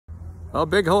Well,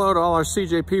 big hello to all our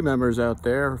CJP members out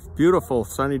there. Beautiful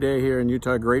sunny day here in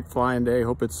Utah, great flying day.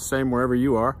 Hope it's the same wherever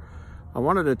you are. I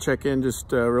wanted to check in just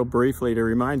real briefly to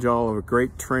remind you all of a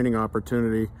great training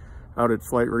opportunity out at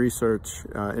Flight Research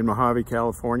in Mojave,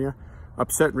 California.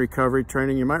 Upset and recovery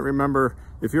training. You might remember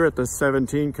if you're at the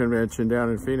 17 convention down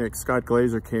in Phoenix, Scott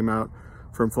Glazer came out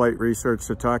from Flight Research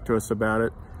to talk to us about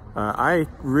it. I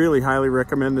really highly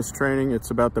recommend this training.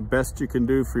 It's about the best you can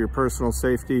do for your personal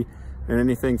safety and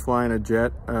anything flying a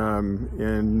jet.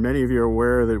 And many of you are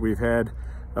aware that we've had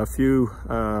a few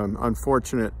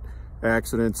unfortunate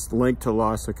accidents linked to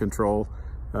loss of control.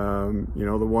 You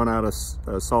know, the one out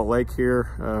of Salt Lake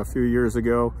here a few years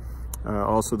ago,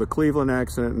 also the Cleveland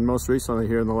accident, and most recently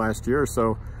here in the last year or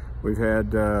so, we've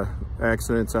had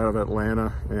accidents out of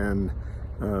Atlanta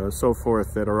and so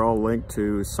forth that are all linked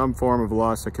to some form of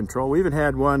loss of control. We even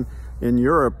had one in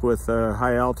Europe with a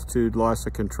high altitude loss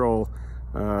of control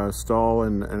stall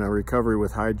and a recovery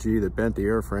with high G that bent the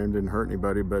airframe. Didn't hurt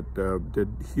anybody, but did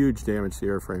huge damage to the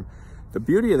airframe. The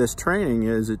beauty of this training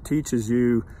is it teaches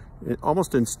you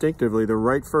almost instinctively the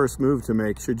right first move to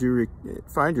make should you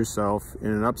find yourself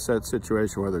in an upset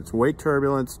situation, whether it's wake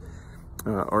turbulence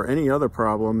or any other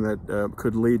problem that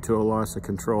could lead to a loss of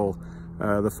control.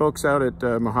 The folks out at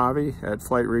Mojave at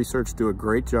Flight Research do a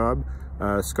great job.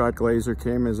 Scott Glazer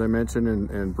came, as I mentioned,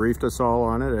 and briefed us all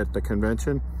on it at the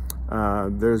convention.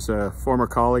 There's a former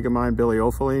colleague of mine, Billy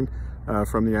Ofaline,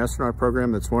 from the Astronaut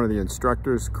program, that's one of the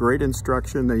instructors. Great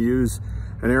instruction. They use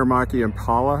an Aramaki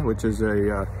Impala, which is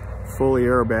a fully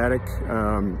aerobatic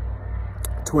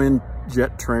twin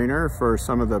jet trainer for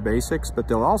some of the basics, but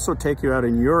they'll also take you out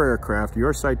in your aircraft,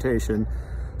 your citation,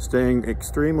 staying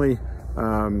extremely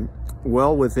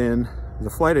well within the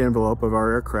flight envelope of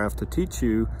our aircraft to teach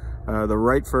you the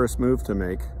right first move to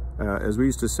make. As we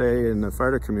used to say in the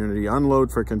fighter community,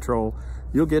 unload for control.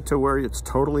 You'll get to where it's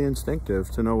totally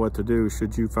instinctive to know what to do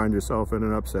should you find yourself in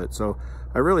an upset. So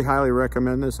I really highly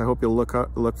recommend this. I hope you'll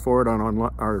look for it on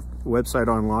our website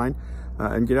online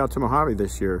and get out to Mojave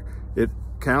this year. It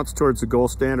counts towards the Gold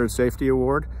Standard Safety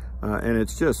Award, and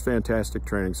it's just fantastic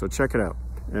training. So check it out,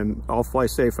 and all fly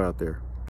safe out there.